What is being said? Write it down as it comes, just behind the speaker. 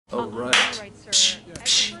Alright.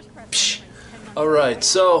 Alright,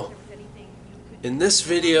 so in this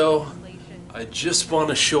video I just want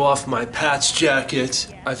to show off my patch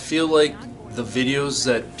jacket. I feel like the videos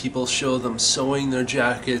that people show them sewing their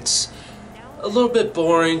jackets a little bit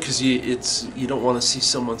boring because you don't want to see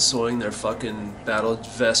someone sewing their fucking battle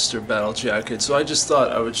vest or battle jacket. So I just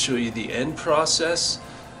thought I would show you the end process.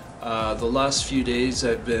 The last few days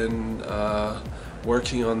I've been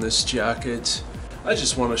working on this jacket. I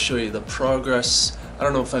just want to show you the progress. I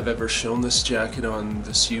don't know if I've ever shown this jacket on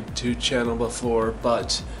this YouTube channel before,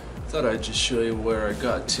 but I thought I'd just show you where I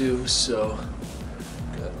got to. So,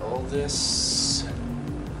 got all this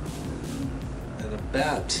and a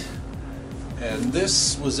bat. And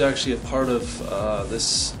this was actually a part of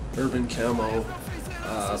this Urban Camo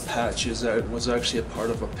patch. It was actually a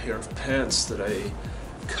part of a pair of pants that I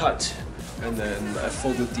cut, and then I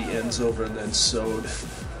folded the ends over and then sewed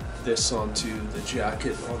this onto the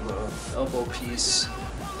jacket on the elbow piece.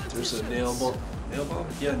 There's a nail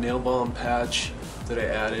balm patch that I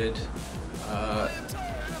added.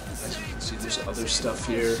 As you can see, there's other stuff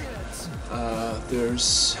here.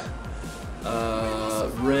 There's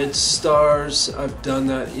red stars. I've done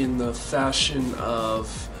that in the fashion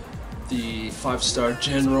of the 5-star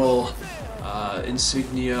general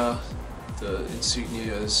insignia. The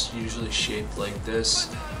insignia is usually shaped like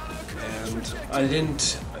this, and I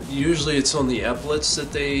didn't. Usually it's on the epaulets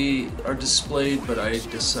that they are displayed, but I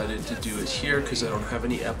decided to do it here because I don't have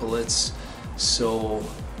any epaulets. So,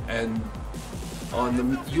 and on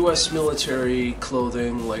the U.S. military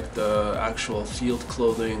clothing, like the actual field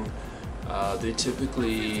clothing, they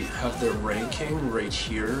typically have their ranking right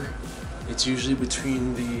here. It's usually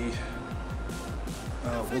between the,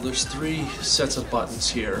 well, there's 3 sets of buttons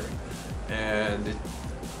here, and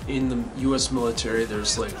in the U.S. military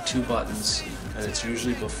there's like 2 buttons, and it's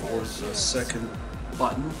usually before the second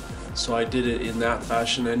button. So I did it in that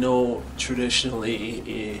fashion. I know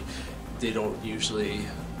traditionally they don't usually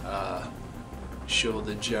show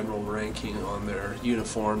the general ranking on their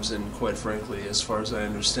uniforms, and quite frankly, as far as I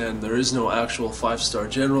understand, there is no actual 5-star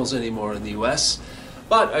generals anymore in the US,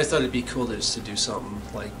 but I thought it'd be cool just to do something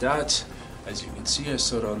like that. As you can see, I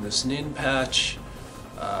sewed on this Nin patch.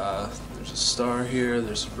 There's a star here,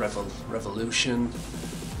 there's revolution,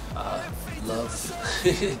 love.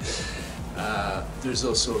 There's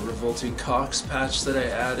also a revolting Cox patch that I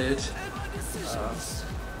added.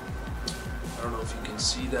 I don't know if you can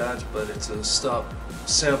see that, but it's a Stop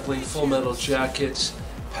Sampling Full Metal Jacket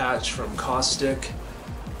patch from Caustic.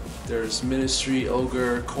 There's Ministry,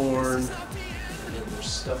 Ogre, Korn, and then there's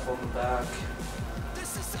stuff on the back.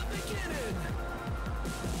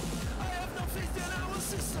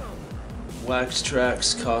 Wax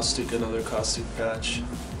Tracks, Caustic, another Caustic patch.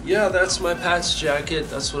 Yeah, that's my patch jacket.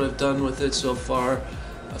 That's what I've done with it so far.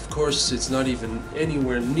 Of course, it's not even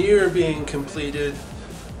anywhere near being completed,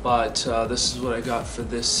 but this is what I got for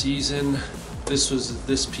this season.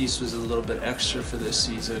 This piece was a little bit extra for this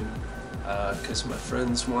season because my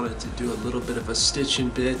friends wanted to do a little bit of a stitch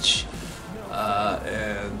and bitch,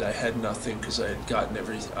 and I had nothing because I had gotten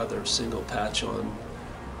every other single patch on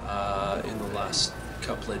in the last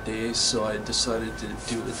couple of days, so I decided to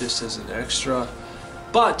do this as an extra.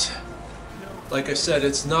 But like I said,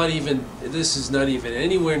 this is not even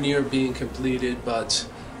anywhere near being completed, but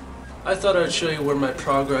I thought I'd show you where my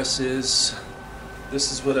progress is.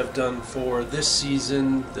 This is what I've done for this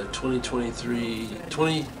season, the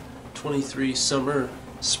 2023 summer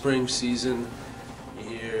spring season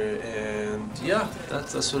here, and yeah,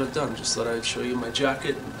 that's what I've done. Just thought I'd show you my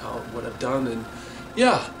jacket and what I've done, and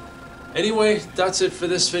yeah. Anyway, that's it for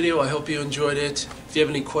this video. I hope you enjoyed it. If you have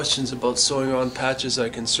any questions about sewing on patches, I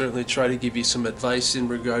can certainly try to give you some advice in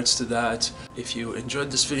regards to that. If you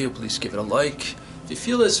enjoyed this video, please give it a like. If you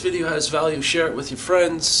feel this video has value, share it with your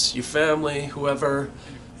friends, your family, whoever.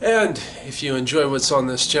 And if you enjoy what's on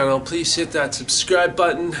this channel, please hit that subscribe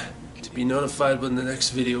button to be notified when the next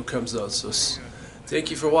video comes out. So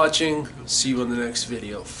thank you for watching. See you in the next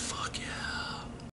video.